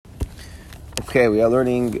Okay, we are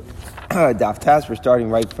learning Daf Tes. We're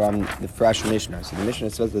starting right from the fresh Mishnah. So the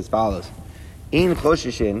Mishnah says as follows: In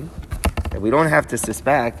choshishin, that we don't have to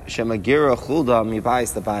suspect shemagira chulda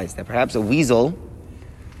mibais labais, that perhaps a weasel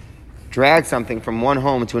dragged something from one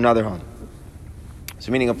home to another home.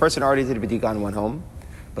 So meaning a person already did a bedika on one home,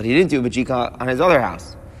 but he didn't do a bedika on his other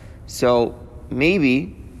house. So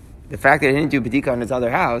maybe the fact that he didn't do a bedika on his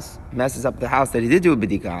other house messes up the house that he did do a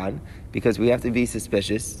bedika on, because we have to be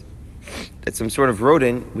suspicious that some sort of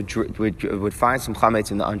rodent would find some chametz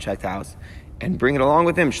in the unchecked house and bring it along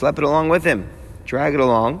with him, schlep it along with him, drag it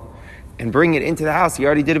along, and bring it into the house he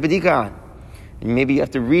already did a bedika on. And maybe you have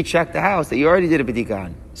to recheck the house that you already did a bedika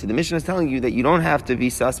on. So the Mishnah is telling you that you don't have to be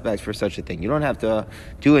suspect for such a thing. You don't have to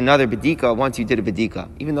do another bedika once you did a bedika.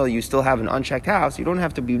 Even though you still have an unchecked house, you don't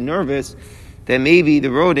have to be nervous that maybe the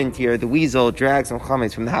rodent here, the weasel, drags some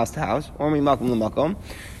chametz from the house to house, or mimakom lemakom,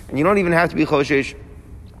 and you don't even have to be choshesh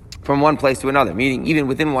from one place to another. Meaning, even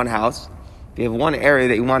within one house, if you have one area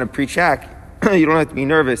that you want to pre-check, you don't have to be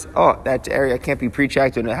nervous. Oh, that area can't be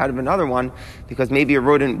pre-checked and out of another one, because maybe a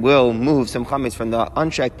rodent will move some chametz from the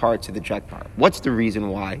unchecked part to the checked part. What's the reason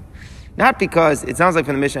why? Not because, it sounds like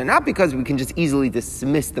from the Mishnah, not because we can just easily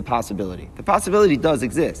dismiss the possibility. The possibility does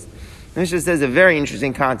exist. The Mishnah says a very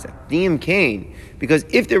interesting concept. Diyim kain, because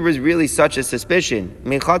if there was really such a suspicion,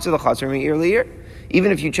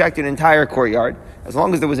 even if you checked an entire courtyard, as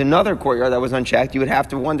long as there was another courtyard that was unchecked, you would have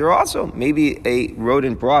to wonder also, maybe a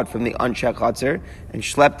rodent brought from the unchecked chutzner and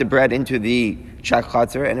schlepped the bread into the checked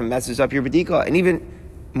chutzner, and it messes up your bedika. And even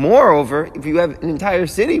moreover, if you have an entire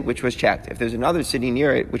city which was checked, if there's another city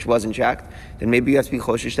near it which wasn't checked, then maybe you have to be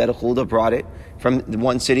choshesh that a chulda brought it from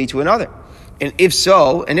one city to another. And if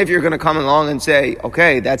so, and if you're going to come along and say,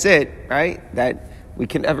 okay, that's it, right, that we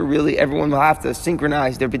can never really, everyone will have to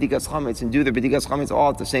synchronize their bedikas chametz and do their bedikas chametz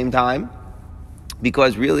all at the same time,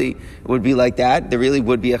 because really it would be like that, there really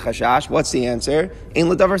would be a chashash. What's the answer? Ein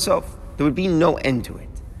ladavar sof. There would be no end to it.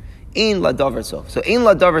 Ein ladavar sof. So ein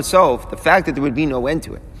ladavar sof, the fact that there would be no end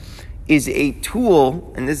to it, is a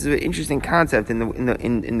tool, and this is an interesting concept in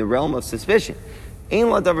the realm of suspicion. Ein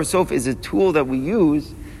ladavar sof is a tool that we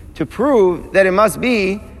use to prove that it must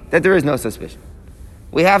be that there is no suspicion.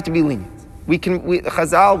 We have to be lenient.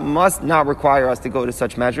 Chazal must not require us to go to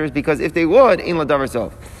such measures, because if they would, ein ladavar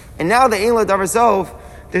sof. And now the ein ladavar sof,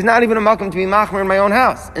 there's not even a makom to be machmer in my own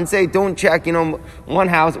house and say, don't check, one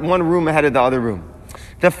house, one room ahead of the other room.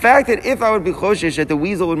 The fact that if I would be choshesh that the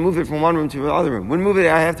weasel would move it from one room to the other room, would move it,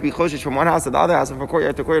 I have to be choshesh from one house to the other house, and from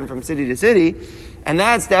courtyard to courtyard, and from city to city, and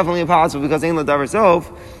that's definitely impossible because ein ladavar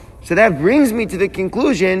sof. So that brings me to the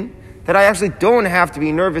conclusion that I actually don't have to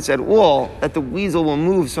be nervous at all that the weasel will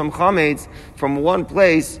move some chametz from one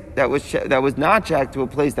place that was not checked to a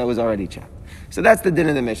place that was already checked. So that's the din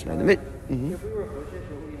of the Mishnah. If we were choshesh,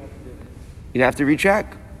 what would you have to do? You'd have to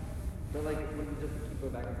recheck. But would you just keep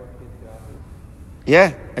going back and forth between the two houses?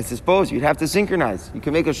 Yeah, I suppose you'd have to synchronize. You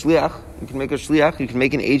can make a shliach, you can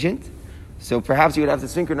make an agent. So perhaps you would have to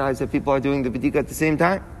synchronize that people are doing the bedika at the same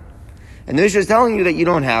time. And the Mishnah is telling you that you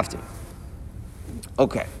don't have to.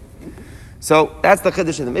 Okay. So that's the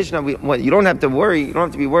chiddush of the Mishnah. You don't have to worry. You don't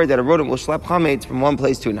have to be worried that a rodent will schlep chametz from one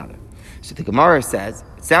place to another. So the Gemara says,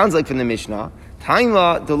 it sounds like from the Mishnah,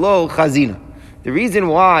 Taima delo chazina. The reason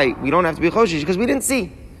why we don't have to be choshesh is because we didn't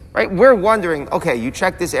see. Right? We're wondering, okay, you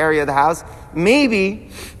checked this area of the house. Maybe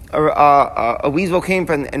a weasel came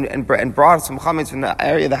from and brought some chametz from the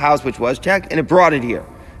area of the house which was checked, and it brought it here.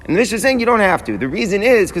 And the Mishnah is saying you don't have to. The reason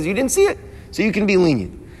is because you didn't see it. So you can be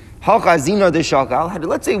lenient.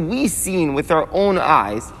 Let's say we seen with our own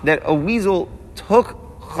eyes that a weasel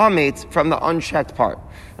took chametz from the unchecked part.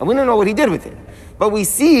 And we don't know what he did with it. But we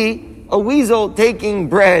see a weasel taking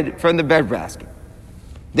bread from the bread basket.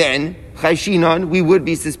 Then, chayshinan, we would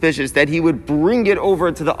be suspicious that he would bring it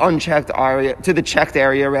over to the unchecked area, to the checked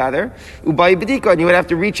area rather, ubay bedika, and you would have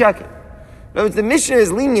to recheck it. In other words, the Mishnah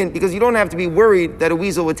is lenient because you don't have to be worried that a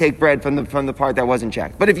weasel would take bread from the part that wasn't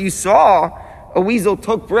checked. But if you saw a weasel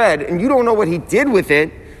took bread and you don't know what he did with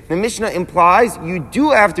it, the Mishnah implies you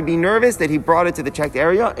do have to be nervous that he brought it to the checked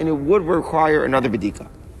area, and it would require another bedika.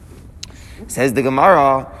 Says the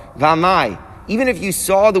Gemara, Vamai, even if you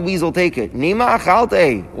saw the weasel take it, Nema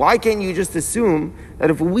achalte, why can't you just assume that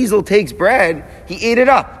if a weasel takes bread, he ate it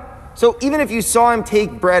up? So even if you saw him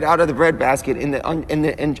take bread out of the bread basket in the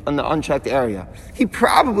unchecked area, he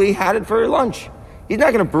probably had it for lunch. He's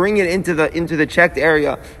not going to bring it into the checked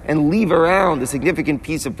area and leave around a significant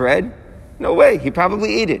piece of bread. No way. He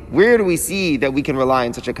probably ate it. Where do we see that we can rely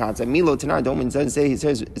on such a concept? Milo Tanar Domin says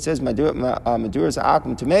Maduras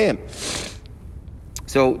Akum Tameim.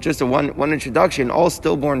 So just one introduction, all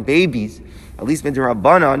stillborn babies, at least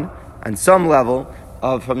Midrabanan, on some level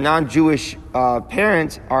from non-Jewish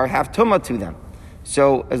parents have tumah to them.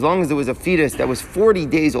 So as long as there was a fetus that was 40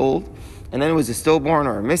 days old, and then it was a stillborn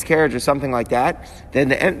or a miscarriage or something like that, then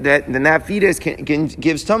that fetus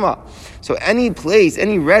gives tumah. So any place,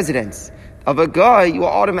 any residence of a guy, you will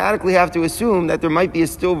automatically have to assume that there might be a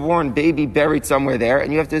stillborn baby buried somewhere there,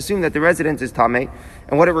 and you have to assume that the residence is tameh.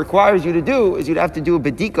 And what it requires you to do is you'd have to do a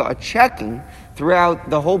bedika, a checking throughout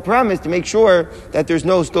the whole premise to make sure that there's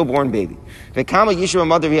no stillborn baby. How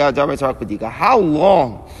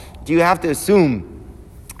long do you have to assume?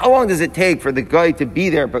 How long does it take for the guy to be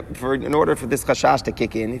there, in order for this chashash to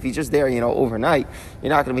kick in? If he's just there, overnight, you're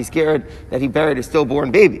not going to be scared that he buried a stillborn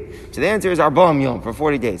baby. So the answer is arba'am yom, for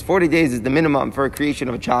 40 days. 40 days is the minimum for a creation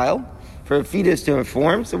of a child, for a fetus to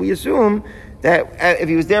form. So we assume that if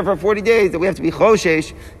he was there for 40 days, that we have to be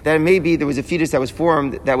choshesh, that maybe there was a fetus that was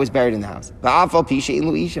formed that was buried in the house. Not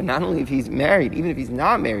only if he's married, even if he's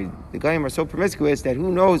not married, the Goyim are so promiscuous that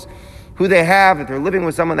who knows who they have. If they're living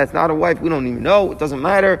with someone that's not a wife, we don't even know. It doesn't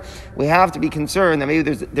matter. We have to be concerned that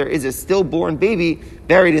maybe there is a stillborn baby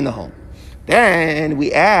buried in the home. Then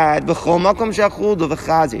we add but if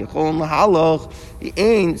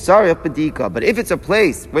it's a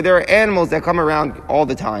place where there are animals that come around all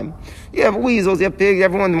the time, you have weasels, you have pigs,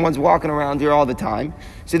 everyone's walking around here all the time,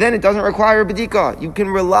 so then it doesn't require bedika. You can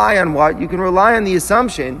rely on what? You can rely on the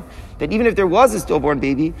assumption that even if there was a stillborn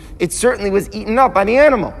baby, it certainly was eaten up by the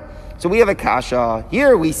animal. So we have a kasha.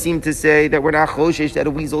 Here we seem to say that we're not choshesh that a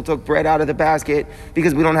weasel took bread out of the basket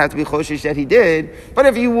because we don't have to be choshesh that he did. But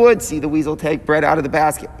if you would see the weasel take bread out of the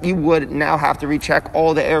basket, you would now have to recheck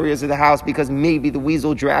all the areas of the house because maybe the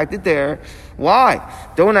weasel dragged it there. Why?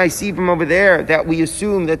 Don't I see from over there that we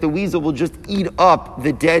assume that the weasel will just eat up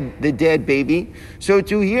the dead baby? So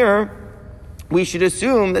to here, we should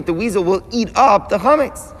assume that the weasel will eat up the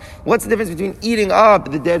chametz. What's the difference between eating up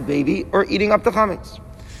the dead baby or eating up the chametz?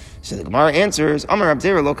 So the Gemara answers, Amar Rab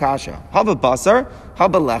Zera lo kasha. Haba basar,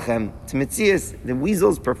 haba lechem. To Metzias, the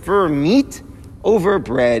weasels prefer meat over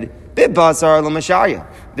bread. Bit basar lo mashaya.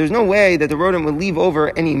 There's no way that the rodent will leave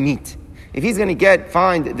over any meat. If he's going to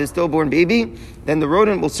find the stillborn baby, then the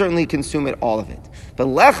rodent will certainly consume all of it. But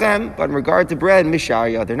lechem, but in regard to bread,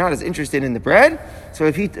 misharia, they're not as interested in the bread. So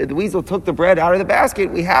if the weasel took the bread out of the basket,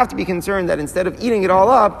 we have to be concerned that instead of eating it all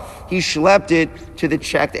up, he schlepped it to the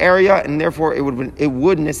checked area, and therefore it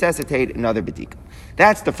would necessitate another bedika.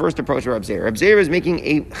 That's the first approach of Rab Zera. Rab Zera is making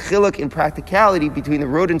a chiluk in practicality between the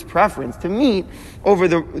rodent's preference to meat over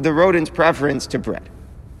the rodent's preference to bread.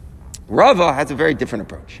 Rava has a very different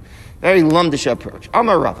approach. Very lumdisha approach.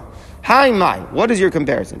 Amar Rava. Hi, my. What is your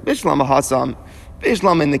comparison? Bishlam Hasam.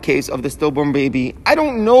 Bishlam in the case of the stillborn baby. I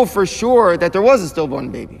don't know for sure that there was a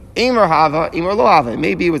stillborn baby. Amar Hava, Amar Lo Hava.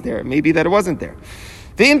 Maybe it was there. Maybe that it wasn't there.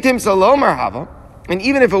 V'im Tim Salomar Hava. And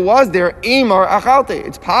even if it was there, Amar Achalte.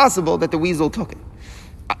 It's possible that the weasel took it.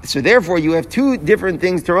 So therefore, you have two different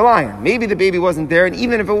things to rely on. Maybe the baby wasn't there, and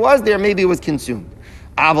even if it was there, maybe it was consumed.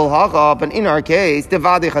 Aval hacha, but in our case,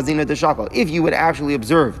 devade chazina deshakal. If you would actually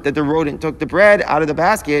observe that the rodent took the bread out of the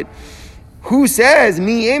basket, who says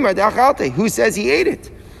mi emar de'achalte? Who says he ate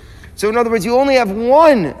it? So in other words, you only have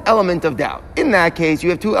one element of doubt. In that case, you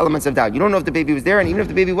have two elements of doubt. You don't know if the baby was there, and even if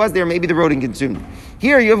the baby was there, maybe the rodent consumed it.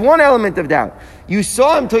 Here, you have one element of doubt. You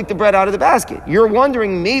saw him take the bread out of the basket. You're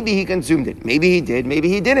wondering maybe he consumed it. Maybe he did, maybe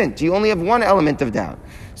he didn't. You only have one element of doubt.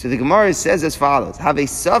 So the Gemara says as follows: have a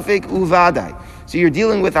suffix uvadai. So you're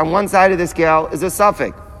dealing with, on one side of the scale is a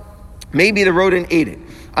suffix. Maybe the rodent ate it.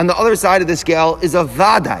 On the other side of the scale is a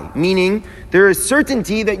vadai, meaning there is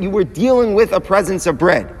certainty that you were dealing with a presence of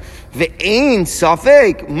bread. Ve'ein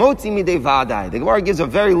safek motzi midei vadai. The Gemara gives a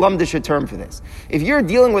very lumdisha term for this. If you're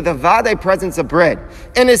dealing with a vadai presence of bread,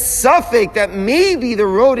 and a safek that maybe the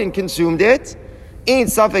rodent consumed it, ein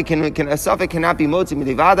safek a safek cannot be motzi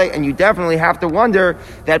midei vadai, and you definitely have to wonder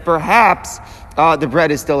that perhaps the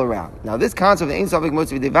bread is still around. Now this concept of ein safek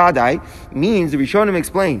motzi midei vadai means, the Rishonim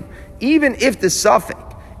explain, even if the safek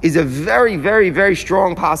is a very, very, very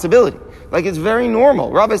strong possibility. Like it's very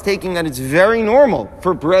normal. Rav is taking that it's very normal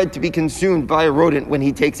for bread to be consumed by a rodent when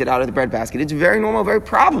he takes it out of the bread basket. It's very normal, very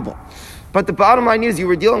probable. But the bottom line is you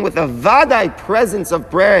were dealing with a vadai presence of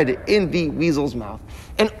bread in the weasel's mouth,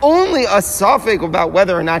 and only a suffix about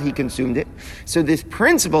whether or not he consumed it. So this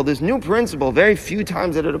principle, this new principle, very few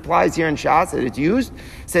times that it applies here in Shas, that it's used,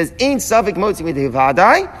 says, Ein suffix motzi midei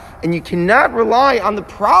vadai, and you cannot rely on the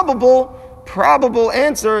probable probable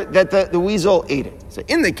answer that the weasel ate it. So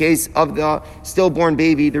in the case of the stillborn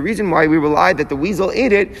baby, the reason why we rely that the weasel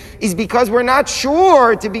ate it is because we're not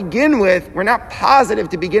sure to begin with, we're not positive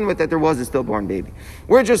to begin with that there was a stillborn baby.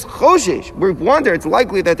 We're just choshesh. We wonder, it's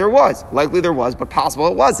likely that there was. Likely there was, but possible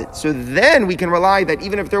it wasn't. So then we can rely that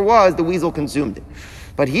even if there was, the weasel consumed it.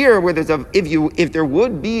 But here, where if there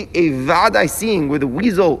would be a vadai seeing where the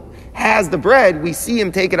weasel has the bread, we see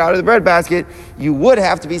him take it out of the bread basket, you would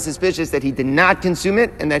have to be suspicious that he did not consume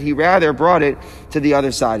it and that he rather brought it to the other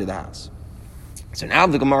side of the house. So now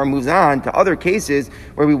the Gemara moves on to other cases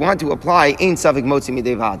where we want to apply ein safek motzi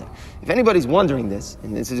midei vada. If anybody's wondering this,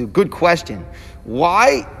 and this is a good question,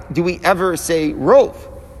 why do we ever say rove?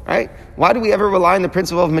 Right? Why do we ever rely on the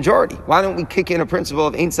principle of majority? Why don't we kick in a principle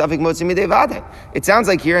of ein safek motzi midei vada? It sounds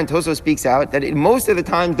like here, and Toso speaks out, that most of the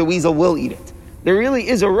time the weasel will eat it. There really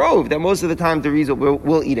is a rove that most of the time the weasel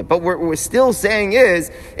will eat it. But what we're still saying is,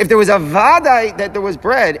 if there was a vadai that there was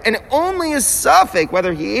bread, and only a safek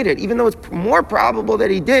whether he ate it, even though it's more probable that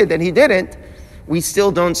he did than he didn't, we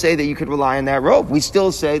still don't say that you could rely on that rove. We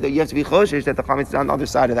still say that you have to be choshesh that the chametz is on the other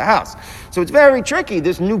side of the house. So it's very tricky,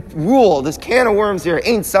 this new rule, this can of worms here,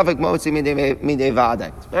 ain't safek motzi midei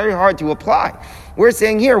vadai. It's very hard to apply. We're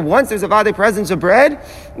saying here, once there's a vadai presence of bread,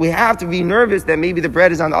 we have to be nervous that maybe the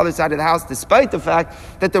bread is on the other side of the house, despite the fact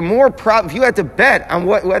that the more if you had to bet on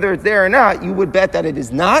whether it's there or not, you would bet that it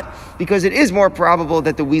is not, because it is more probable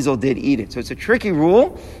that the weasel did eat it. So it's a tricky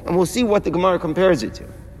rule, and we'll see what the Gemara compares it to.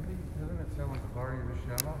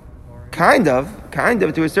 Kind of,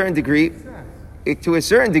 to a certain degree,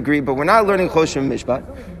 but we're not learning Choshen Mishpat.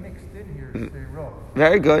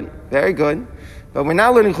 Very good. But we're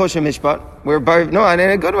not learning Choshen Mishpat. And in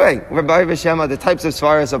a good way. We're by Veshema, the types of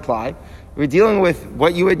svaras apply. We're dealing with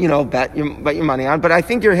what you would, bet your money on. But I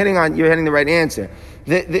think you're hitting the right answer.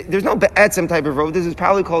 There's no be'etzem type of rov. This is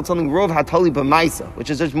probably called something rov hatali b'maisa, which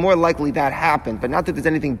is just more likely that happened. But not that there's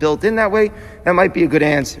anything built in that way. That might be a good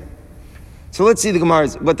answer. So let's see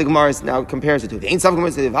what the Gemara now compares it to. The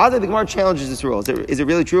Gemara challenges this rule. Is it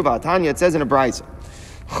really true about Tanya? It says in a brayso,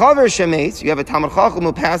 Chaver shemes, you have a Talmud Chacham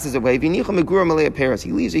who passes away. V'nicha megura malei peras.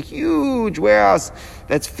 He leaves a huge warehouse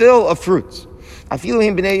that's full of fruits. Afilu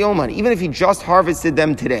him b'nei yoman. Even if he just harvested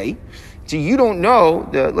them today, so you don't know.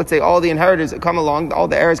 Let's say all the inheritors come along, all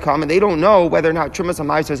the heirs come, and they don't know whether or not trumas and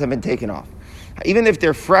maasros have been taken off. Even if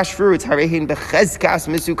they're fresh fruits, you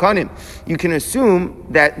can assume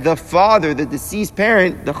that the father, the deceased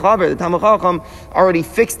parent, the chaver, the Talmud Chacham, already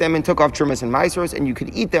fixed them and took off trumas and maasros, and you could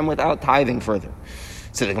eat them without tithing further.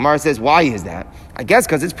 So the Gemara says, why is that? I guess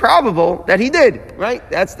because it's probable that he did, right?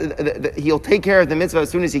 That's he'll take care of the mitzvah as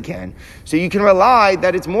soon as he can. So you can rely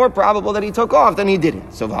that it's more probable that he took off than he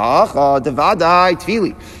didn't. So devadai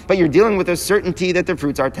tvili, but you're dealing with a certainty that the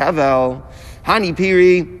fruits are tevel, hani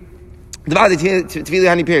piri.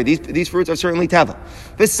 These fruits are certainly tevel.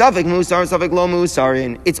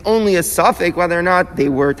 It's only a suffix whether or not they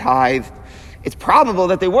were tithed. It's probable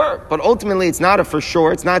that they were, but ultimately it's not a for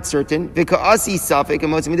sure, it's not certain. And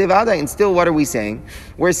still, what are we saying?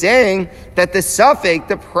 We're saying that the suffix,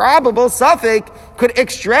 the probable suffix, could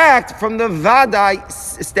extract from the vadai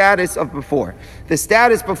status of before. The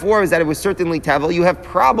status before is that it was certainly tevel. You have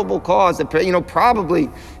probable cause that,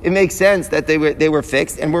 probably it makes sense that they were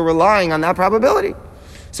fixed, and we're relying on that probability.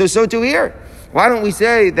 So too here. Why don't we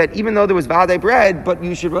say that even though there was vadai bread, but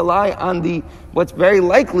you should rely on what's very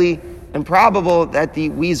likely and probable that the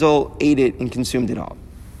weasel ate it and consumed it all.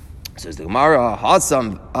 Says the Gemara,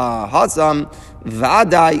 Hasam,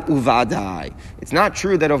 vadai uvadai. It's not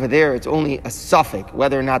true that over there it's only a suffix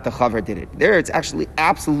whether or not the chaver did it. There it's actually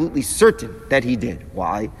absolutely certain that he did.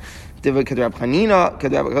 Why? It's more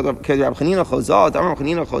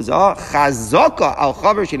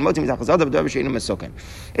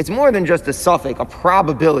than just a suffix, a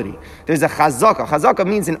probability. There's a chazaka. Chazaka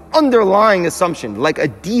means an underlying assumption, like a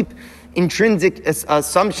deep intrinsic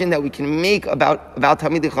assumption that we can make about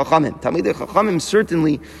Talmidei Chachamim. Talmidei Chachamim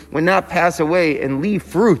certainly would not pass away and leave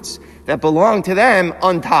fruits that belong to them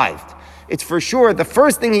untithed. It's for sure the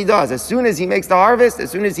first thing he does, as soon as he makes the harvest,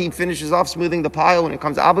 as soon as he finishes off smoothing the pile when it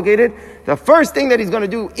comes obligated, the first thing that he's going to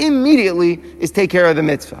do immediately is take care of the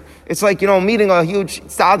mitzvah. It's like, meeting a huge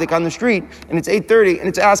tzaddik on the street, and it's 8:30, and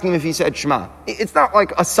it's asking him if he said Shema. It's not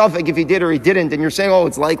like a suffix if he did or he didn't, and you're saying,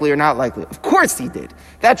 it's likely or not likely. Of course he did.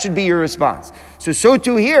 That should be your response. So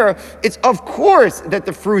too here, it's of course that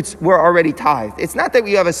the fruits were already tithed. It's not that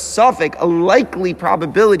we have a suffix, a likely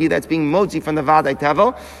probability that's being motzi from the vadai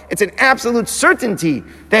tevel. It's an absolute certainty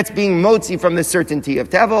that's being motzi from the certainty of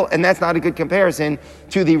tevel, and that's not a good comparison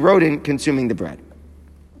to the rodent consuming the bread.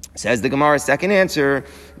 Says the Gemara's second answer,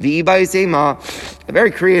 A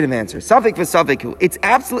very creative answer. Safek v'safek. It's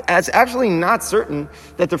actually not certain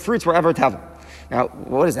that the fruits were ever tevel. Now,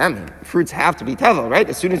 what does that mean? Fruits have to be tevel, right?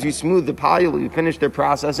 As soon as you smooth the pile, you finish their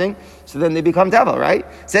processing, so then they become tevel, right?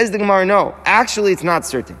 Says the Gemara, no. Actually, it's not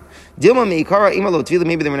certain. Dilma meikara imalotila.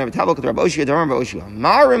 Maybe they were never tevel.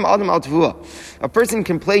 A person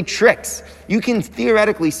can play tricks. You can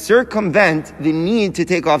theoretically circumvent the need to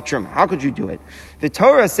take off truma. How could you do it? The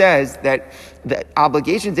Torah says that the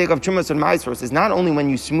obligation to take off trumas and maasros is not only when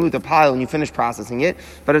you smooth the pile and you finish processing it,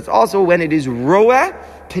 but it's also when it is roeh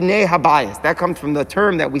pnei habayis. That comes from the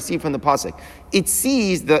term that we see from the pasuk. It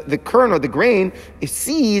sees the kernel, the grain, it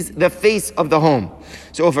sees the face of the home.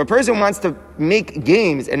 So if a person wants to make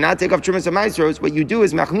games and not take off trumas and maasros, what you do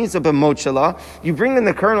is machnisa b'motshala. You bring in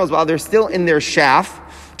the kernels while they're still in their shaft.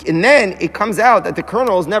 And then it comes out that the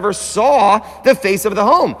kernels never saw the face of the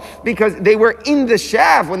home because they were in the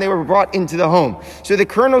shaft when they were brought into the home. So the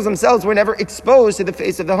kernels themselves were never exposed to the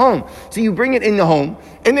face of the home. So you bring it in the home,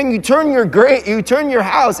 and then you turn your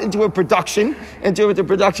house into a production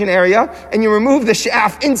area, and you remove the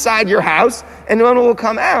shaft inside your house, and then it will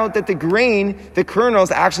come out that the kernels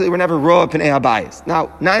actually were never roeh pnei habayis.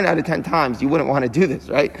 Now, 9 out of 10 times you wouldn't want to do this,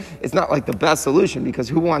 right? It's not like the best solution because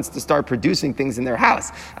who wants to start producing things in their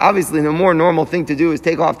house? Obviously, the more normal thing to do is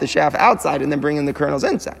take off the shaft outside and then bring in the kernels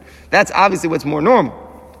inside. That's obviously what's more normal.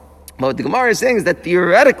 But what the Gemara is saying is that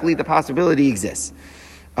theoretically the possibility exists.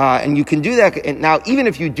 And you can do that. And now, even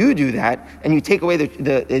if you do that, and you take away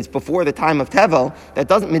it's before the time of tevel, that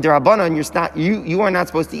doesn't midrabanan. You are not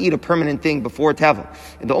supposed to eat a permanent thing before tevel.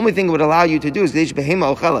 And the only thing it would allow you to do is it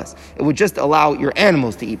would just allow your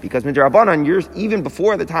animals to eat because midrabanan, even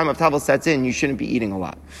before the time of tevel sets in, you shouldn't be eating a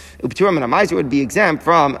lot. Upturim and a meiser would be exempt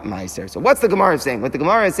from meiser. So what's the Gemara saying? What the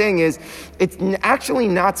Gemara is saying is it's actually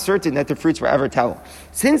not certain that the fruits were ever tevel.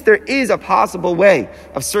 Since there is a possible way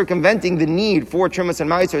of circumventing the need for trumas and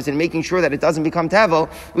maasros and making sure that it doesn't become tevel,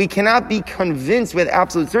 we cannot be convinced with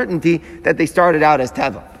absolute certainty that they started out as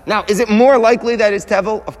tevel. Now, is it more likely that it's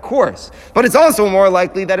tevel? Of course. But it's also more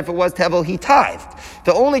likely that if it was tevel, he tithed.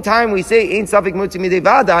 The only time we say ein safek mutzi midei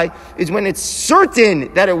vadai is when it's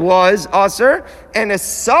certain that it was aser and a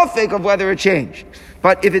safek of whether it changed.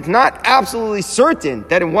 But if it's not absolutely certain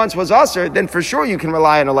that it once was aser, then for sure you can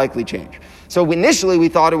rely on a likely change. So initially we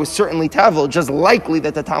thought it was certainly tevel, just likely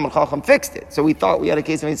that the Talmud Chacham fixed it. So we thought we had a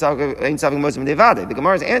case of ein safek mutzi midei vadai. The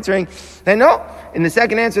Gemara is answering that no. In the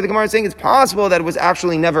second answer, the Gemara is saying it's possible that it was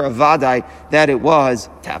actually never a vadai, that it was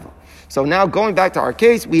tevel. So now going back to our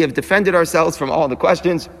case, we have defended ourselves from all the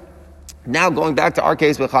questions. Now going back to our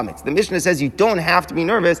case with chametz. The Mishnah says you don't have to be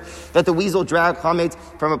nervous that the weasel dragged chametz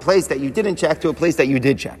from a place that you didn't check to a place that you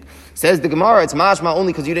did check. Says the Gemara, it's mashma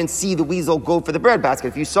only because you didn't see the weasel go for the bread basket.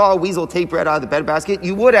 If you saw a weasel take bread out of the bread basket,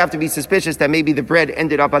 you would have to be suspicious that maybe the bread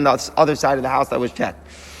ended up on the other side of the house that was checked.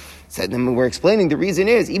 So then we're explaining the reason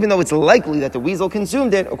is, even though it's likely that the weasel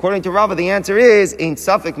consumed it, according to Rava, the answer is, ein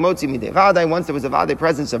safek motzi midei vadai. Once there was a vadai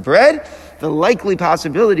presence of bread, the likely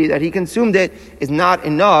possibility that he consumed it is not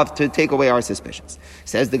enough to take away our suspicions.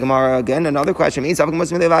 Says the Gemara again, another question. Ein safek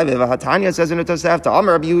motzi midei vadai. Tanya says in the Tosefta,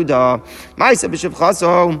 Amar Rabbi Yehuda, Ma'aseh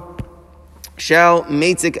b'shivchaso. Shel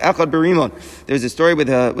Meitzik Echad Berimon. There's a story with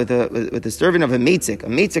a servant of a Meitzik. A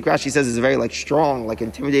Meitzik, Rashi says, is a very strong,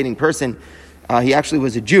 intimidating person. He actually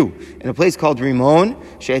was a Jew in a place called Rimon.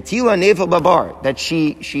 She'atila Nevel Babar, that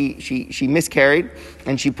she miscarried,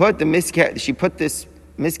 and she put this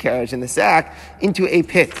miscarriage in the sack into a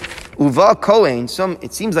pit. Uva Kohen,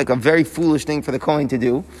 it seems like a very foolish thing for the Kohen to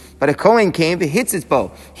do, but a Kohen came, he hits his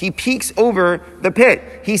bow. He peeks over the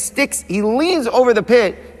pit. He leans over the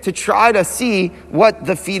pit to try to see what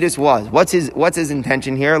the fetus was. What's his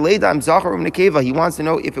intention here? Leidam Zacharum Nekeva. He wants to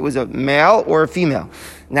know if it was a male or a female.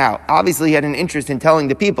 Now, obviously he had an interest in telling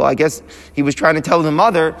the people. I guess he was trying to tell the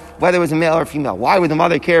mother whether it was a male or a female. Why would the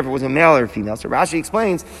mother care if it was a male or a female? So Rashi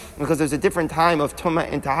explains, because there's a different time of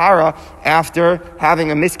Tumah and Tahara after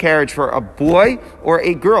having a miscarriage for a boy or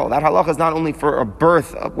a girl. That halacha is not only for a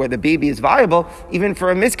birth where the baby is viable, even for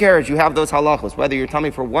a miscarriage you have those halachos, whether you're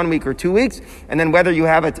tummy for 1 week or 2 weeks, and then whether you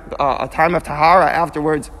have a time of Tahara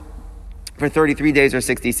afterwards for 33 days or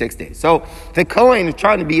 66 days. So the Kohen is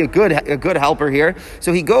trying to be a good helper here.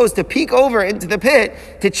 So he goes to peek over into the pit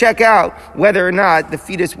to check out whether or not the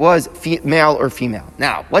fetus was male or female.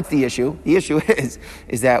 Now, what's the issue? The issue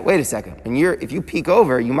is that, wait a second, if you peek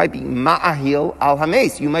over, you might be ma'ahil al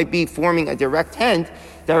hames. You might be forming a direct tent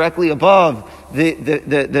directly above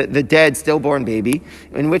the dead stillborn baby,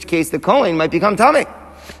 in which case the Kohen might become tamei.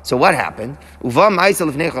 So what happened? Uva ma'isa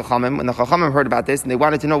lifnei chachamim. When the chachamim heard about this and they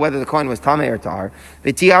wanted to know whether the kohen was tamei or tahar,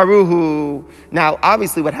 v'tiaruhu. Now,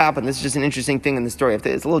 obviously, what happened? This is just an interesting thing in the story. It's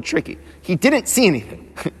a little tricky. He didn't see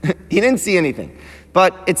anything. He didn't see anything.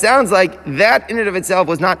 But it sounds like that in and of itself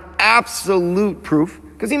was not absolute proof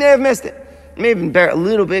because he may have missed it. He may have been buried a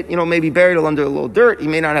little bit, maybe buried under a little dirt. He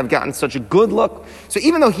may not have gotten such a good look. So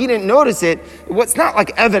even though he didn't notice it, it's not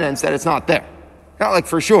like evidence that it's not there. Not like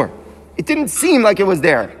for sure. It didn't seem like it was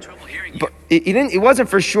there. But it wasn't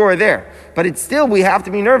for sure there. But it's still, we have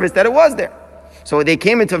to be nervous that it was there. So they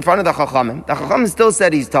came into front of the Chachamim. The Chachamim still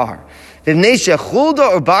said he's tahar.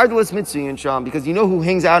 Because you know who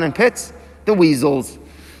hangs out in pits? The weasels.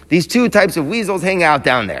 These two types of weasels hang out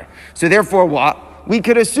down there. So therefore what? We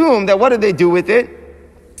could assume that what did they do with it?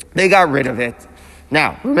 They got rid of it.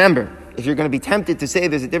 Now, remember, if you're going to be tempted to say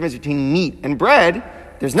there's a difference between meat and bread,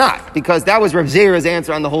 there's not, because that was Rav Zera's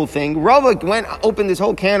answer on the whole thing. Rava opened this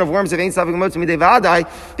whole can of worms of Ein Safek Motzi Midei Vadai,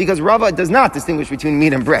 because Rava does not distinguish between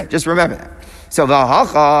meat and bread. Just remember that. So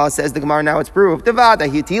Vahacha, says the Gemara, now it's proved. The Vadai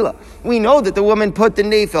Hitila. We know that the woman put the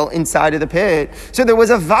nafel inside of the pit, so there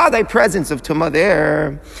was a Vadai presence of Tumah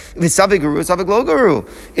there. V'Safek Guru, Safek Lo Guru.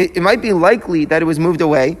 It might be likely that it was moved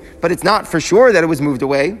away, but it's not for sure that it was moved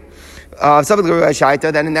away.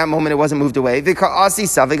 Then in that moment it wasn't moved away. And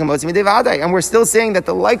we're still saying that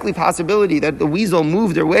the likely possibility that the weasel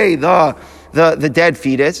moved away the dead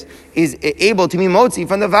fetus is able to be motzi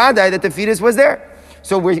from the vadai that the fetus was there.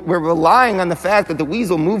 So we're relying on the fact that the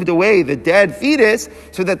weasel moved away the dead fetus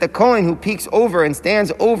so that the Kohen who peeks over and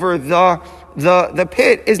stands over the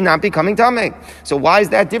pit is not becoming tamei. So why is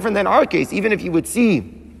that different than our case? Even if you would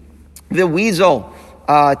see the weasel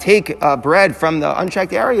take bread from the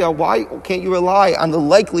unchecked area, why can't you rely on the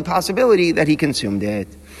likely possibility that he consumed it?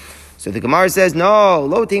 So the Gemara says, no,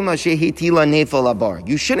 lo tema shehitila nefel abar.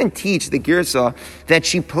 You shouldn't teach the girsa that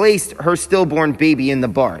she placed her stillborn baby in the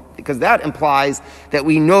bar, because that implies that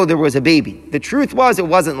we know there was a baby. The truth was, it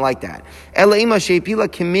wasn't like that. Ela ima shehipila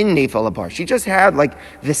kimin nefel abar. She just had like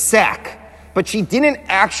the sack, but she didn't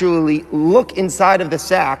actually look inside of the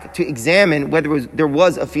sack to examine whether there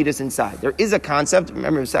was a fetus inside. There is a concept,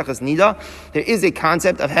 remember Sechas Nida, there is a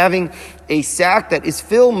concept of having a sack that is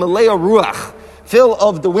filled malea ruach, fill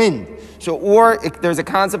of the wind. So, there's a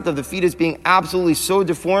concept of the fetus being absolutely so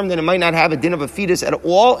deformed that it might not have a din of a fetus at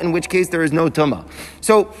all, in which case there is no tumah.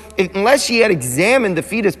 So, unless she had examined the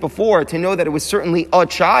fetus before to know that it was certainly a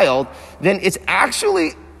child, then it's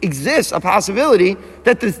actually exists a possibility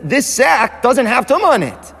that this sack doesn't have tumah on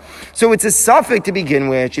it. So it's a suffix to begin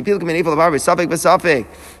with. So it's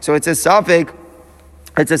a suffix.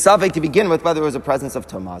 It's a suffix to begin with whether there was a presence of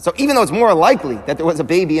tumah. So even though it's more likely that there was a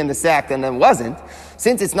baby in the sack than there wasn't,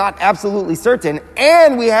 since it's not absolutely certain,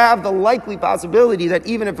 and we have the likely possibility that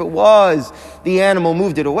even if it was, the animal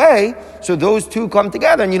moved it away, so those two come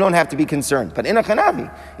together and you don't have to be concerned. But in a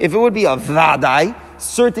chanavi, if it would be a vadai,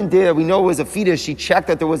 certainty that we know it was a fetus, she checked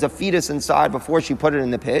that there was a fetus inside before she put it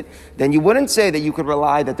in the pit, then you wouldn't say that you could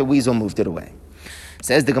rely that the weasel moved it away.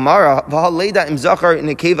 Says the Gemara, doesn't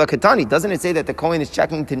it say that the Kohen is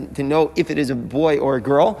checking to know if it is a boy or a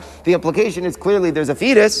girl? The implication is clearly there's a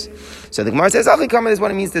fetus. So the Gemara says, this is what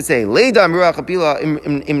it means to say.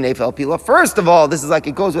 First of all, this is like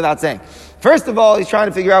it goes without saying. First of all, he's trying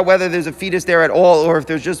to figure out whether there's a fetus there at all or if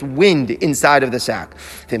there's just wind inside of the sack.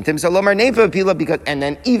 And then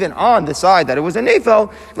even on the side that it was a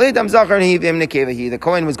nefel, the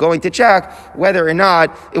Kohen was going to check whether or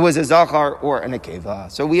not it was a zachar or a nekeva.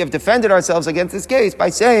 So we have defended ourselves against this case by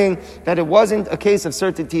saying that it wasn't a case of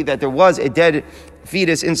certainty that there was a dead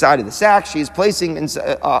fetus inside of the sack. She is placing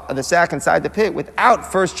the sack inside the pit without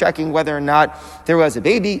first checking whether or not there was a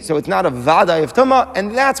baby. So it's not a vadai of tumah,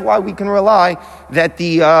 and that's why we can rely that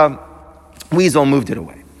the weasel moved it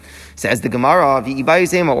away. Says the Gemara,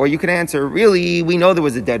 or you can answer, really, we know there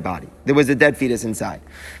was a dead body. There was a dead fetus inside.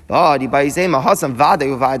 Actually,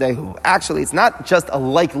 it's not just a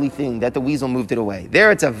likely thing that the weasel moved it away.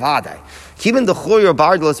 There it's a vadai.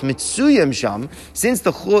 Since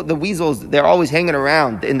the weasels, they're always hanging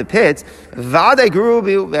around in the pits,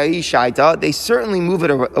 they certainly move it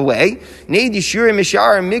away.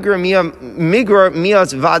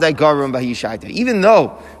 Even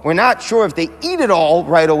though we're not sure if they eat it all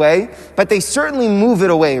right away, but they certainly move it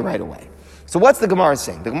away right away. So what's the Gemara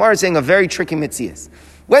saying? The Gemara is saying a very tricky mitzias.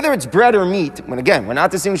 Whether it's bread or meat, when again, we're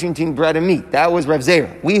not distinguishing between bread and meat. That was Rav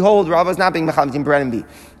Zera. We hold Rava's not being mechal between bread and meat.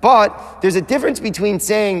 But there's a difference between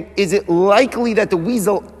saying, is it likely that the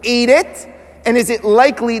weasel ate it? And is it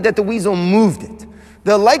likely that the weasel moved it?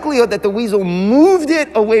 The likelihood that the weasel moved it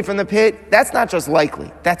away from the pit, that's not just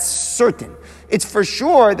likely. That's certain. It's for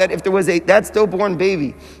sure that if there was that stillborn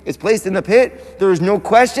baby is placed in the pit, there is no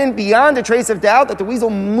question beyond a trace of doubt that the weasel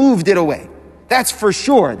moved it away. That's for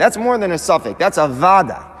sure. That's more than a suffix. That's a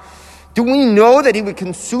vada. Do we know that he would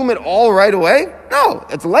consume it all right away? No,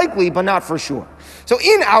 it's likely, but not for sure. So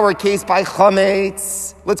in our case, by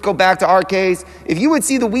chametz, let's go back to our case. If you would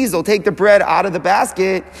see the weasel take the bread out of the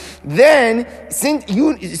basket, then since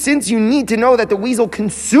you need to know that the weasel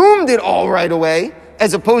consumed it all right away,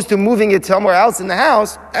 as opposed to moving it somewhere else in the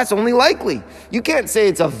house, that's only likely. You can't say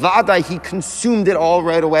it's a vada, he consumed it all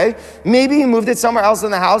right away. Maybe he moved it somewhere else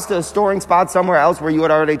in the house to a storing spot somewhere else where you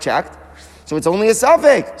had already checked. So it's only a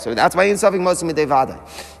suffix. So that's why in suffix mosim midei vada.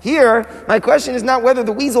 Here, my question is not whether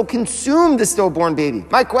the weasel consumed the stillborn baby.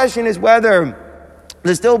 My question is whether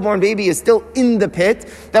the stillborn baby is still in the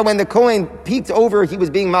pit, that when the Kohen peeked over, he was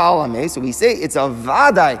being ma'al hameh. So we say it's a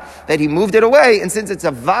vadai that he moved it away, and since it's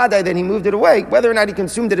a vadai that he moved it away, whether or not he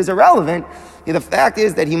consumed it is irrelevant. The fact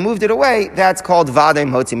is that he moved it away, that's called vadai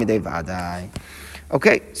motzi midei vadai.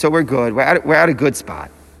 Okay, so we're good. We're at a good spot.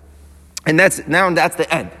 And that's the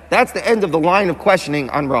end. That's the end of the line of questioning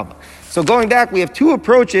on Rabbah. So going back, we have two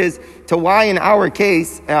approaches to why in our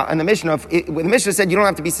case, in the Mishnah, the Mishnah said you don't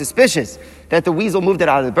have to be suspicious that the weasel moved it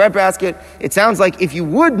out of the bread basket. It sounds like if you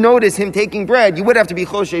would notice him taking bread, you would have to be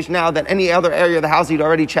choshesh now that any other area of the house you'd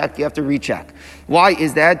already checked, you have to recheck. Why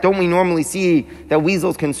is that? Don't we normally see that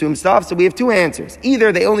weasels consume stuff? So we have two answers.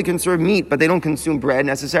 Either they only consume meat, but they don't consume bread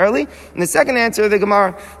necessarily. And the second answer, the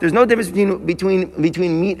Gemara, there's no difference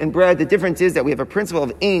between meat and bread. The difference is that we have a principle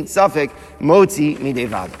of ein suffix motzi midei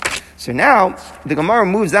vada. So now, the Gemara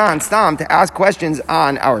moves on, Stam, to ask questions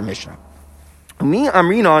on our Mishnah. Is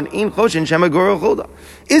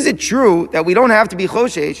it true that we don't have to be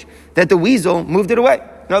choshesh that the weasel moved it away?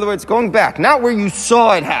 In other words, going back, not where you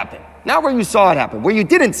saw it happen, where you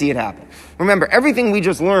didn't see it happen. Remember, everything we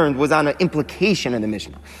just learned was on an implication in the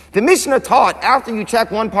Mishnah. The Mishnah taught, after you check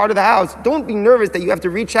one part of the house, don't be nervous that you have to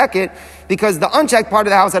recheck it because the unchecked part of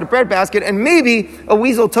the house had a bread basket and maybe a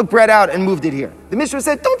weasel took bread out and moved it here. The Mishnah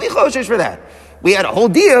said, don't be choshesh for that. We had a whole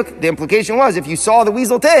diuk. The implication was, if you saw the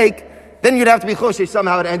weasel take, then you'd have to be choshesh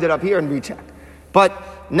somehow it ended up here and recheck. But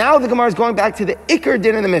now the Gemara is going back to the Iker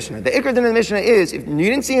din in the Mishnah. The Iker din in the Mishnah is, if you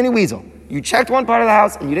didn't see any weasel, you checked one part of the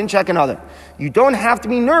house and you didn't check another. You don't have to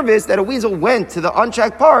be nervous that a weasel went to the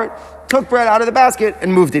unchecked part, took bread out of the basket,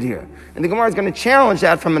 and moved it here. And the Gemara is going to challenge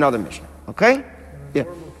that from another Mishnah. Okay? In a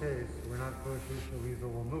normal case, we're not kosher, the weasel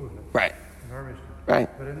will move it. Right. In our Mishnah. Right.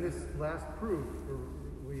 But in this last proof,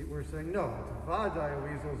 we're saying no, it's a vadai, a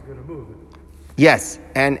weasel is going to move it. Yes,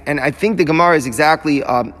 and I think the Gemara is exactly picking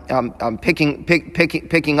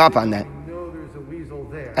up on that. We know there's a weasel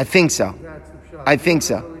there. I think so. That's the shot. I think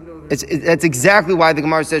so. That's exactly why the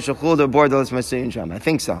Gemara says Shechulda Bordelos Masiyin Sham. I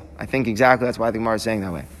think so. I think exactly that's why the Gemara is saying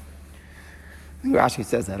that way. I think Rashi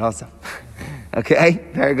says that also. Okay,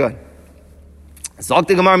 very good. Is it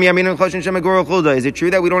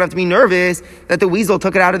true that we don't have to be nervous that the weasel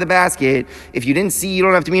took it out of the basket? If you didn't see, you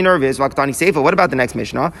don't have to be nervous. What about the next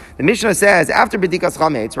Mishnah? The Mishnah says, after B'dikas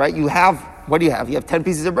Chametz, right, you have, what do you have? You have 10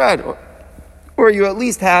 pieces of bread. Or you at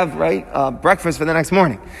least have, breakfast for the next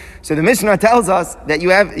morning. So the Mishnah tells us that you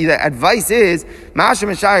have, the advice is, Ma'ashem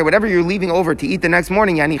Meshayir, whatever you're leaving over to eat the next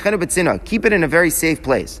morning, keep it in a very safe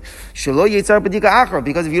place.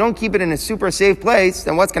 Because if you don't keep it in a super safe place,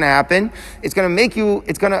 then what's going to happen? It's going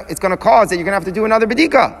to cause that you're going to have to do another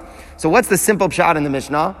bedika. So what's the simple pshat in the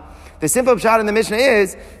Mishnah? The simple pshat in the Mishnah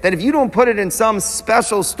is that if you don't put it in some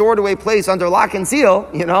special stored away place under lock and seal,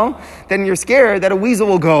 then you're scared that a weasel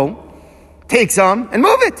will go, take some, and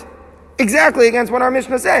move it. Exactly against what our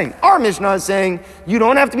Mishnah is saying. Our Mishnah is saying you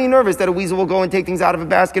don't have to be nervous that a weasel will go and take things out of a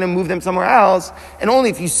basket and move them somewhere else. And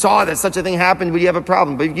only if you saw that such a thing happened would you have a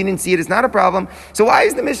problem. But if you didn't see it, it's not a problem. So why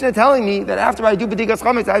is the Mishnah telling me that after I do B'dikas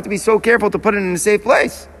Chametz, I have to be so careful to put it in a safe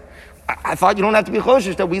place? I thought you don't have to be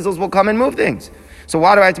choshesh that weasels will come and move things. So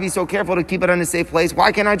why do I have to be so careful to keep it in a safe place?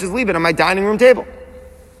 Why can't I just leave it on my dining room table?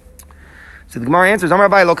 So the Gemara answers,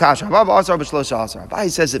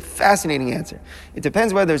 Abai says a fascinating answer. It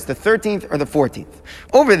depends whether it's the 13th or the 14th.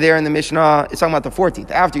 Over there in the Mishnah, it's talking about the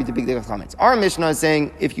 14th, after you do B'dikas Chametz. Our Mishnah is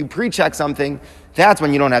saying, if you pre-check something, that's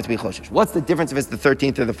when you don't have to be choshesh. What's the difference if it's the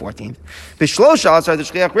 13th or the 14th? The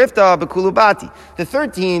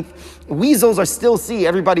 13th, weasels are still see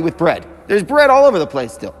everybody with bread. There's bread all over the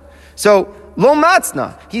place still. So, lo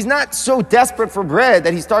matzna. He's not so desperate for bread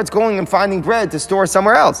that he starts going and finding bread to store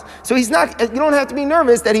somewhere else. So you don't have to be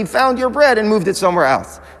nervous that he found your bread and moved it somewhere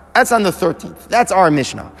else. That's on the 13th. That's our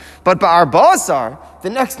Mishnah. But ba'ar basar, the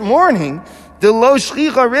next morning, the lo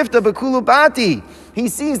shchicha rifta b'kulu bati. He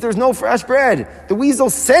sees there's no fresh bread. The weasel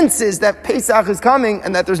senses that Pesach is coming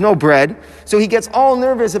and that there's no bread. So he gets all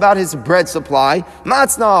nervous about his bread supply.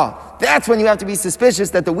 Matzna. That's when you have to be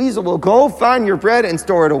suspicious that the weasel will go find your bread and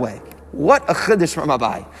store it away. What a chiddush from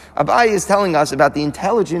Abai. Abai is telling us about the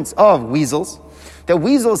intelligence of weasels. That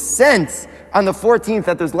weasels sense on the 14th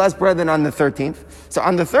that there's less bread than on the 13th. So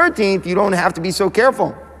on the 13th, you don't have to be so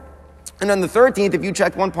careful. And on the 13th, if you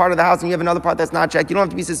checked one part of the house and you have another part that's not checked, you don't have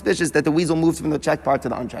to be suspicious that the weasel moves from the checked part to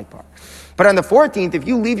the unchecked part. But on the 14th, if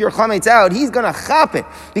you leave your chametz out, he's going to chop it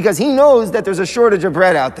because he knows that there's a shortage of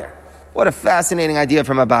bread out there. What a fascinating idea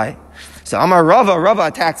from Abai. So Amar Rava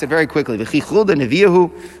attacks it very quickly.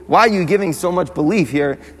 Why are you giving so much belief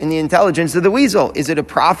here in the intelligence of the weasel? Is it a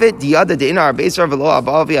prophet? That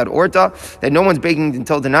no one's baking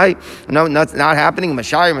until tonight? No, that's not happening.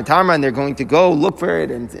 And they're going to go look for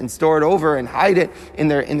it and store it over and hide it in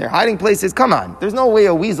their hiding places. Come on. There's no way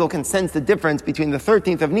a weasel can sense the difference between the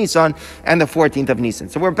 13th of Nisan and the 14th of Nisan.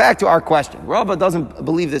 So we're back to our question. Rava doesn't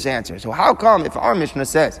believe this answer. So how come if our Mishnah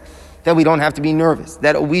says that we don't have to be nervous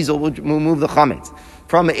that a weasel will move the chametz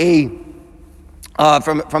from a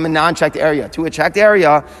non-checked area to a checked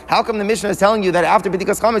area? How come the Mishnah is telling you that after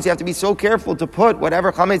b'dikas chametz you have to be so careful to put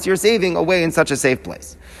whatever chametz you're saving away in such a safe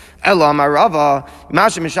place? The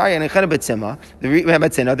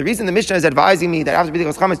reason the Mishnah is advising me that after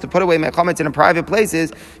b'dikas chametz to put away my chametz in a private place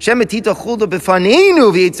is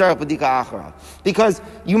because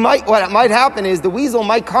what might happen is the weasel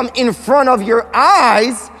might come in front of your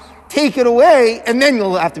eyes, take it away, and then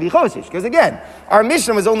you'll have to be choshish. Because again, our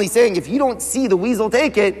Mishnah was only saying if you don't see the weasel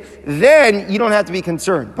take it, then you don't have to be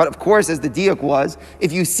concerned. But of course, as the diuk was,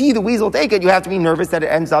 if you see the weasel take it, you have to be nervous that it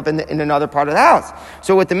ends up in another part of the house.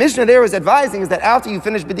 So what the Mishnah there was advising is that after you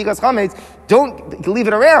finish b'dikas chametz, don't leave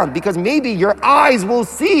it around, because maybe your eyes will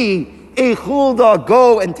see a chulda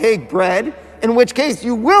go and take bread, in which case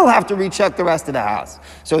you will have to recheck the rest of the house.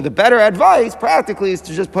 So the better advice, practically, is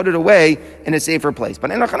to just put it away in a safer place.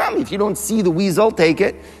 But in a chanami, if you don't see the weasel take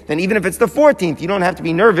it, then even if it's the 14th, you don't have to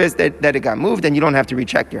be nervous that it got moved, and you don't have to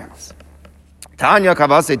recheck your house. Tanya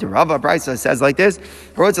Kavase to Rava Brisa says like this: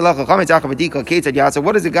 what does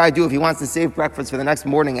a guy do if he wants to save breakfast for the next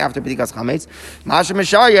morning after b'dikas chametz?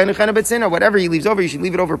 Whatever he leaves over, you should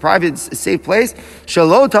leave it over a private, safe place, so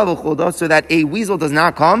that a weasel does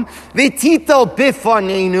not come. The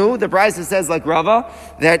Brisa says like Rava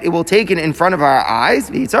that it will take it in front of our eyes,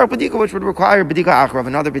 which would require b'dika achrav,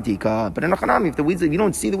 another b'dika. But in a chanami, if you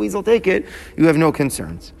don't see the weasel take it, you have no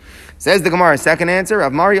concerns. Says the Gemara, second answer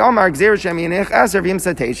of Mari Omar Gzer Shem Yinech Aser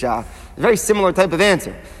V'Yimsa Teisha. Very similar type of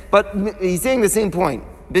answer, but he's saying the same point.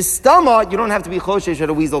 Bistama, you don't have to be choshesh that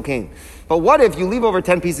a weasel came. But what if you leave over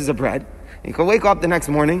 10 pieces of bread, and you can wake up the next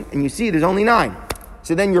morning and you see there's only 9?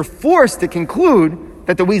 So then you're forced to conclude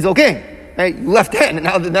that the weasel came. Right? You left 10, and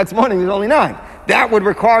now the next morning there's only 9. That would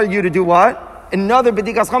require you to do what? Another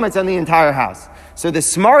b'dikas chametz on the entire house. So the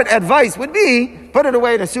smart advice would be, put it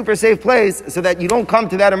away in a super safe place so that you don't come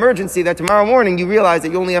to that emergency that tomorrow morning you realize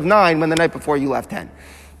that you only have 9 when the night before you left 10.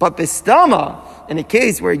 But bistama, in a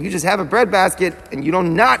case where you just have a bread basket and you do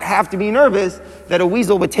not have to be nervous that a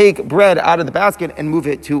weasel would take bread out of the basket and move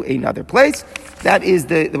it to another place. That is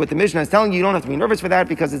what the Mishnah is telling you. You don't have to be nervous for that,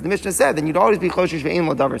 because as the Mishnah said, then you'd always be choshesh ve'ein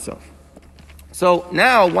lo davar sof. So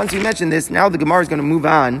now, once we mention this, now the Gemara is going to move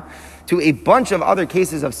on to a bunch of other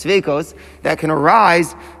cases of sveikos that can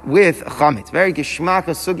arise with chametz. Very geshmaka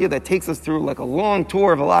sugya that takes us through like a long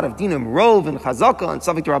tour of a lot of dinim, rov and chazaka and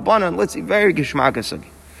safek d'Rabbanan. Let's see, very geshmaka sugya.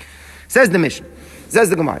 Says the Mishnah. Says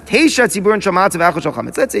the Gemara. Teisha tzibur shel matzah v'achos shel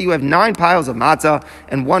chametz. Let's say you have 9 piles of matzah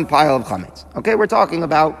and 1 pile of chametz. Okay, we're talking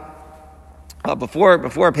about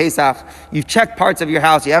before Pesach, you've checked parts of your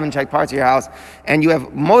house, you haven't checked parts of your house, and you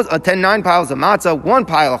have 9 piles of matzah, 1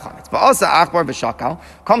 pile of chametz. But also achbar v'shakal,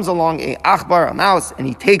 comes along a achbar, a mouse, and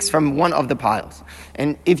he takes from one of the piles.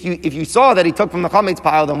 And if you saw that he took from the chametz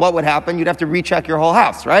pile, then what would happen? You'd have to recheck your whole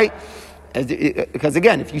house, right? Because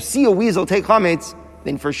again, if you see a weasel take chametz,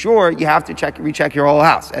 then for sure you have to recheck your whole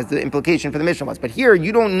house, as the implication for the Mishnah was. But here,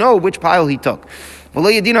 you don't know which pile he took. There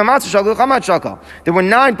were 9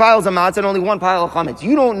 piles of matzah and only 1 pile of chametz.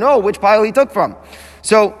 You don't know which pile he took from.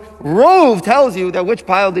 So, Rov tells you that which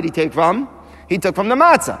pile did he take from? He took from the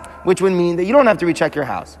matzah, which would mean that you don't have to recheck your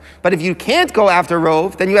house. But if you can't go after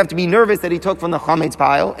Rov, then you have to be nervous that he took from the chametz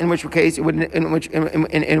pile, in which case it would, in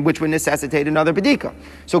which would necessitate another bedika.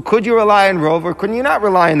 So could you rely on Rov, or couldn't you not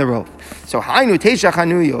rely on the Rov? So Hainu Teisha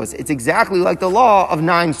Chanuyos, it's exactly like the law of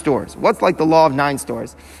 9 stores. What's like the law of 9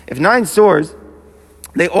 stores? If 9 stores,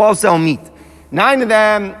 they all sell meat. 9 of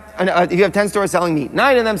them, if you have 10 stores selling meat,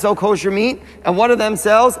 9 of them sell kosher meat, and 1 of them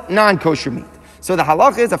sells non-kosher meat. So the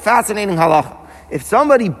halacha is a fascinating halacha. if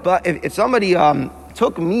somebody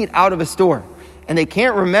took meat out of a store and they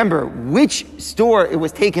can't remember which store it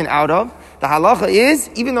was taken out of, the halacha is,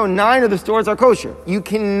 even though 9 of the stores are kosher, you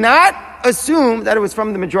cannot assume that it was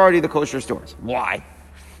from the majority of the kosher stores. Why?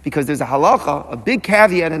 Because there's a halacha, a big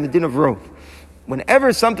caveat in the din of rov.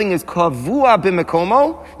 Whenever something is kavua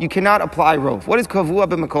b'mekomo, you cannot apply rov. What does kavua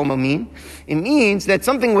b'mekomo mean? It means that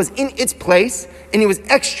something was in its place and it was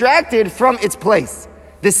extracted from its place.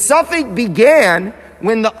 The suffix began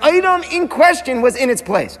when the item in question was in its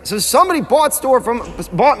place. So somebody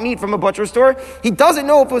bought meat from a butcher store. He doesn't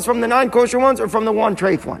know if it was from the 9 kosher ones or from the 1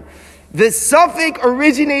 treif one. The suffix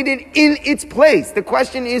originated in its place. The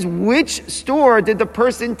question is, which store did the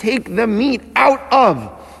person take the meat out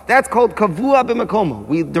of? That's called kavua b'mekomo.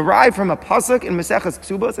 We derive from a pasuk in Maseches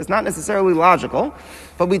Ksubos. It's not necessarily logical,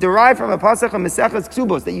 but we derive from a pasuk in Maseches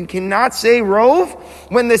Ksubos that you cannot say rov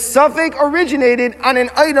when the suffix originated on an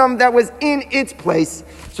item that was in its place.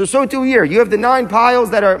 So too here. You have the 9 piles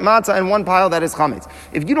that are matzah and 1 pile that is chametz.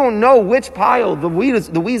 If you don't know which pile the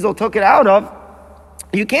weasel took it out of,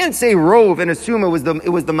 you can't say rov and assume it was the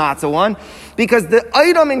matzah one, because the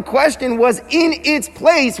item in question was in its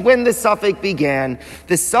place when the suffix began.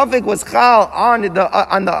 The suffix was chal on the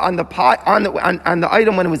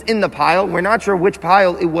item when it was in the pile. We're not sure which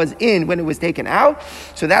pile it was in when it was taken out,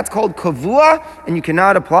 so that's called kavua, and you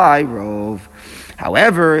cannot apply rov.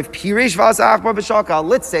 However, if pirish v'asa achbar b'shakal,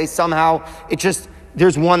 let's say somehow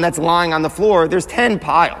there's one that's lying on the floor. There's 10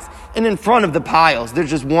 piles. And in front of the piles, there's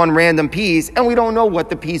just one random piece, and we don't know what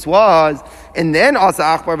the piece was. And then asa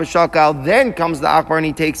achbar v'shakal, then comes the achbar and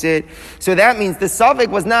he takes it. So that means the suffix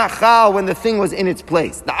was not chal when the thing was in its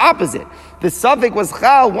place. The opposite. The suffix was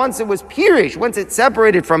chal once it was pirish, once it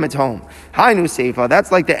separated from its home. Hainu seifa.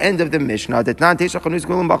 That's like the end of the Mishnah. If you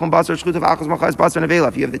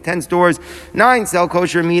have the 10 stores, 9 sell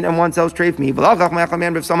kosher meat and 1 sells treif meat.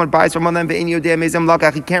 If someone buys from one of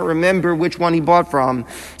them, he can't remember which one he bought from.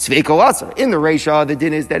 In the Reisha, the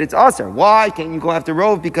din is that it's aser. Why can't you go after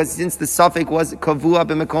rov? Because since the suffix was kavua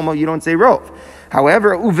b'mekomo, you don't say rov.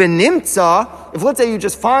 However, uvenimtza, if let's say you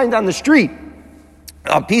just find on the street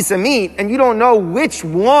a piece of meat and you don't know which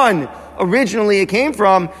one originally it came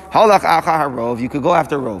from, halach achar rov, you could go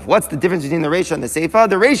after rov. What's the difference between the Reisha and the Seifa?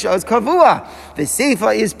 The Reisha is kavua. The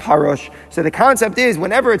Seifa is parush. So the concept is,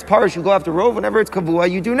 whenever it's parush, you go after rov. Whenever it's kavua,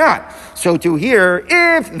 you do not. So to here,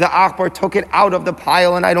 if the achbar took it out of the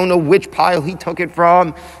pile and I don't know which pile he took it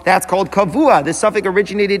from, that's called kavua. The suffix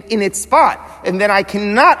originated in its spot. And then I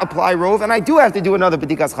cannot apply rov, and I do have to do another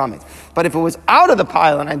b'dikas chametz. But if it was out of the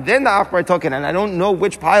pile and then the achbar took it and I don't know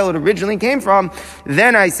which pile it originally came from,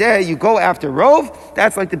 then I say you go after rov.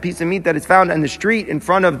 That's like the piece of meat that is found in the street in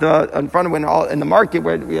front of in the market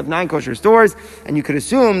where we have 9 kosher stores, and you could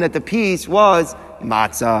assume that the piece was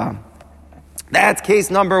matzah. That's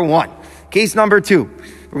case number 1. Case number 2.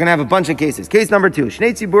 We're going to have a bunch of cases. Case number 2.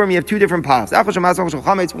 Shnei tziburim, you have 2 different piles. One is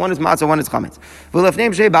matzah, one is chametz.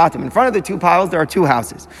 In front of the 2 piles, there are 2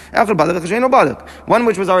 houses. One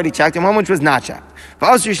which was already checked and one which was not checked.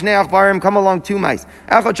 Come along 2 mice.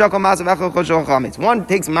 One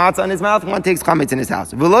takes matzah in his mouth, one takes chametz in his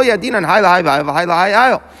house.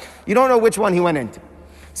 You don't know which one he went into.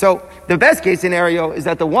 So the best case scenario is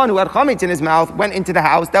that the one who had chametz in his mouth went into the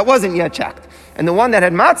house that wasn't yet checked. And the one that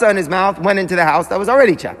had matzah in his mouth went into the house that was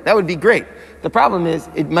already checked. That would be great. The problem is,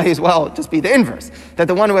 it may as well just be the inverse. That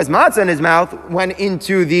the one who has matzah in his mouth went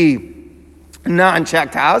into the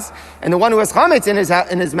non-checked house, and the one who has chametz in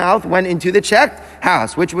his mouth went into the checked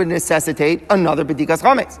house, which would necessitate another b'dikas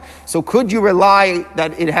chametz. So could you rely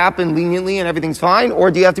that it happened leniently and everything's fine, or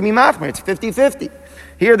do you have to be machmer? It's 50-50.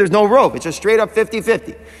 Here, there's no rope. It's just straight up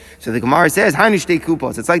 50-50. So the Gemara says, "Hainu shtei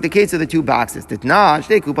kupos." It's like the case of the 2 boxes. Ditna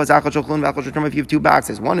shtei kupos achal shel chulin v'achal shel truma. If you have 2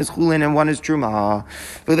 boxes, one is chulin and one is truma.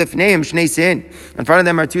 V'lefneim shnei sin. In front of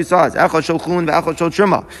them are 2 saws. Achal shel chulin v'achal shel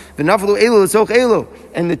truma. V'naflu elu l'soch elu.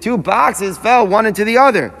 And the 2 boxes fell one into the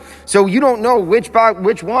other. So you don't know which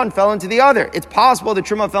one fell into the other. It's possible the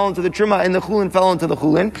truma fell into the truma and the chulin fell into the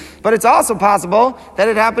chulin, but it's also possible that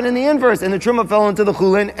it happened in the inverse and the truma fell into the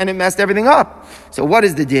chulin and it messed everything up. So what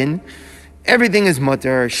is the din? Everything is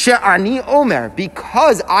mutter. She'ani omer,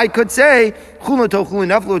 because I could say chulin to chulin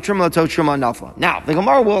naflu, truma to truma nafla. Now the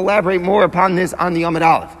Gemara will elaborate more upon this on the Yamid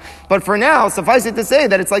Aleph, but for now, suffice it to say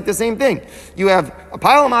that it's like the same thing. You have a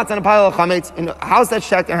pile of matzah and a pile of chametz in a house that's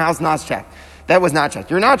checked and a house not checked. That was not checked.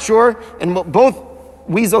 You're not sure, and both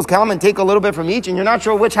weasels come and take a little bit from each, and you're not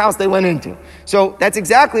sure which house they went into. So that's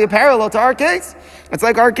exactly a parallel to our case. It's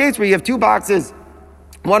like our case where you have 2 boxes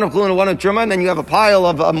one of chulin and one of truma, and then you have a pile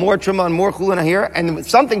of more truma and more chulin here, and if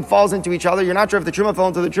something falls into each other, you're not sure if the truma fell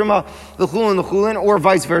into the truma, the chulin, or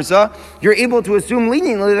vice versa, you're able to assume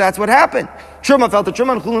leniently that's what happened. Truma fell to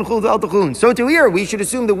truma and chulin fell to chulin. So to here, we should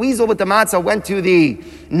assume the weasel with the matzah went to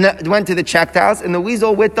the checked house, and the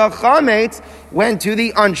weasel with the chametz went to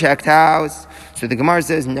the unchecked house. So the Gemara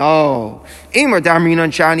says, no.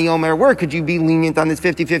 Where could you be lenient on this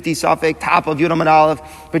 50-50 suffix, top of Yud Amud Aleph,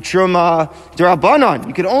 but Truma D'Rabbanan?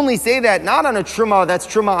 You could only say that not on a Truma, that's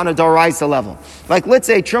Truma on a Daraisa level. Like, let's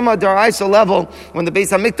say Truma Daraisa level, when the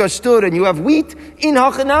Beis HaMikdash stood and you have wheat, in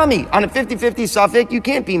Hachanami, on a 50-50 suffix, you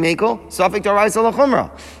can't be Mekel, suffix Daraisa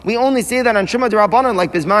L'chumra. We only say that on Truma D'Rabbanan,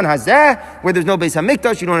 like Bisman Hazeh, where there's no Beis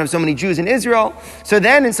HaMikdash, you don't have so many Jews in Israel. So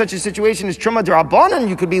then, in such a situation as Truma D'Rabbanan,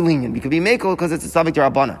 you could be lenient. You could be Mekel, because it's a suffix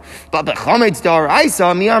D'Rabbanan. But chametz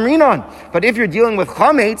d'oraisa mi amrinon. But if you're dealing with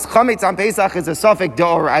chametz on Pesach is a suffix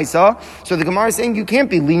d'oraisa. So the Gemara is saying you can't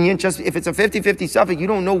be lenient just if it's a 50-50 suffix. You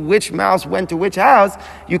don't know which mouse went to which house.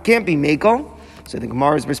 You can't be mekel. So the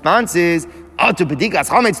Gemara's response is to bedikas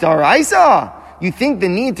chametz d'oraisa. You think the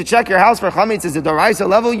need to check your house for chametz is a daraisa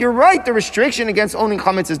level? You're right. The restriction against owning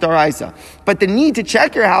chametz is daraisa, but the need to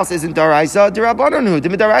check your house isn't daraisa. D'Rabbananu,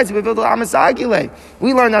 d'Midaraisa b'vildu amasagile.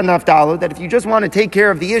 We learned on Naftalu that if you just want to take care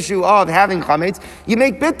of the issue of having chametz, you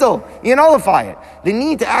make bittul, you nullify it. The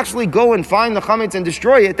need to actually go and find the chametz and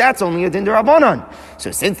destroy it, that's only a din d'Rabbanan. So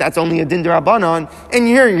since that's only a din d'Rabbanan, and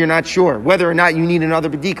here you're not sure whether or not you need another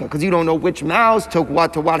bedika because you don't know which mouse took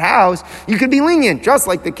what to what house, you could be lenient, just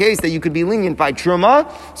like the case that you could be lenient by truma.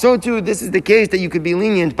 So too, this is the case that you could be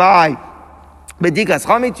lenient by bedikas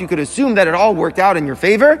chametz. You could assume that it all worked out in your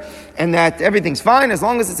favor and that everything's fine as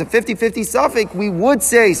long as it's a 50-50 suffix. We would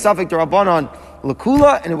say suffix d'Rabbanan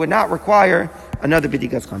lakula, and it would not require another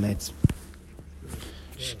bedikas chametz.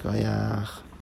 Shkoyach.